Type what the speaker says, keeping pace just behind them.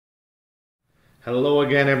Hello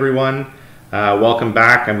again, everyone. Welcome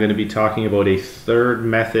back. I'm going to be talking about a third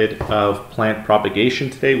method of plant propagation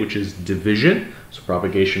today, which is division. So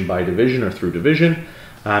propagation by division or through division.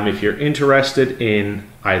 If you're interested in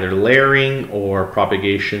either layering or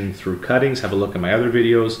propagation through cuttings, have a look at my other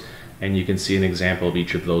videos and you can see an example of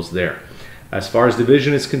each of those there. As far as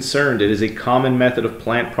division is concerned, it is a common method of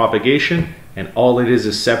plant propagation, and all it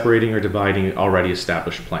is separating or dividing already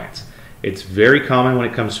established plants. It's very common when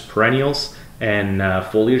it comes to perennials and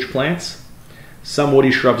foliage plants. Some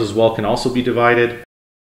woody shrubs as well can also be divided.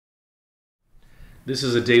 This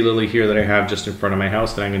is a daylily here that I have just in front of my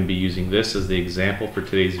house that I'm going to be using this as the example for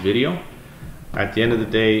today's video. At the end of the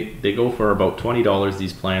day, they go for about $20,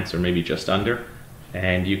 these plants, or maybe just under,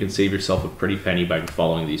 and you can save yourself a pretty penny by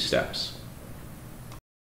following these steps.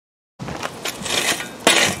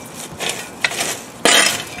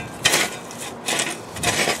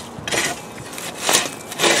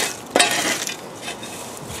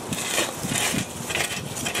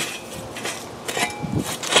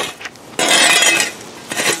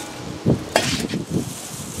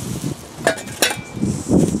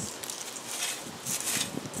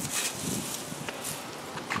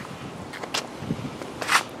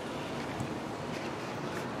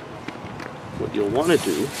 What you'll want to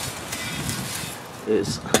do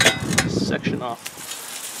is section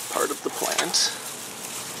off part of the plant,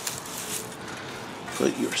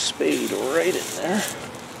 put your spade right in there,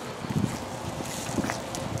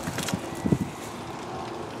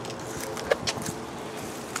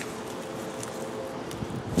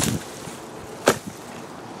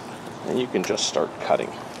 and you can just start cutting.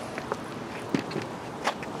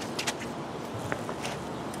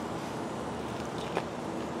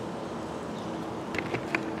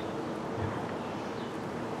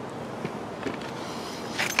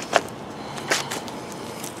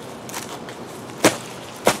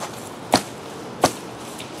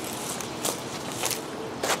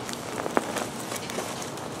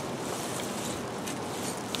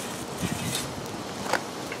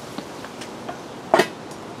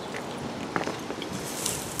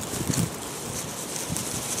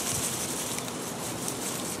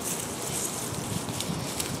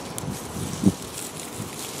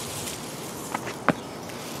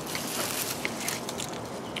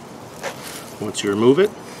 Once you remove it,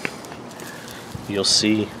 you'll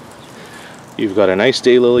see you've got a nice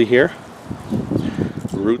daylily here.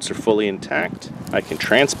 The roots are fully intact. I can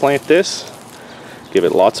transplant this, give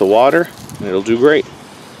it lots of water, and it'll do great.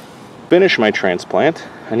 Finish my transplant,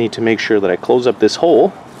 I need to make sure that I close up this hole,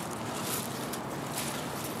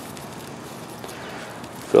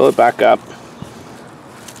 fill it back up,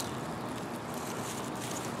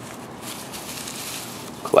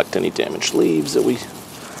 collect any damaged leaves that we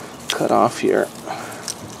cut off here,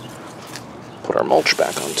 put our mulch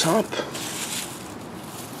back on top,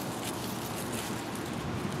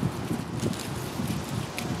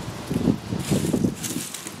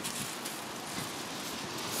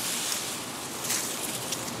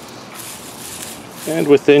 and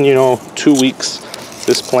within 2 weeks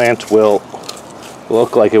this plant will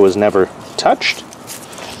look like it was never touched,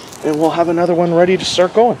 and we'll have another one ready to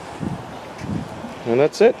start going. And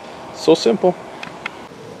that's it. So simple.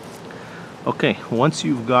 Okay, once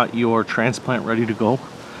you've got your transplant ready to go,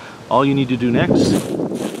 all you need to do next is open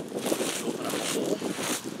up a hole.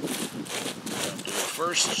 What I'm doing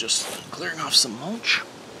first is just clearing off some mulch.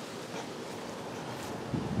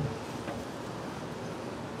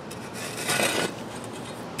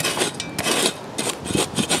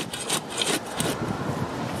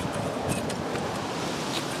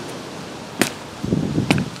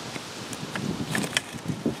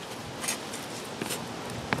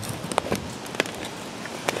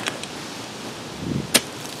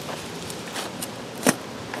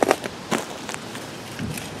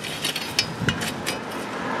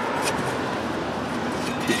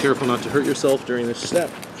 Be careful not to hurt yourself during this step.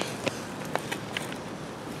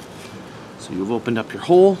 So you've opened up your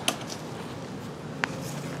hole.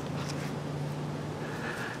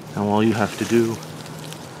 Now all you have to do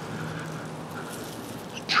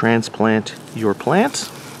is transplant your plant.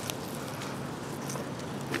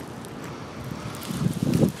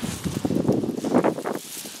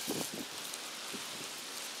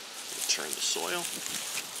 Turn the soil.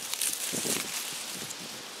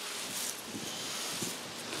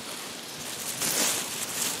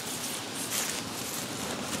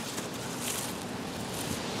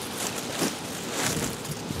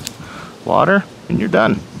 Water, and you're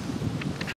done.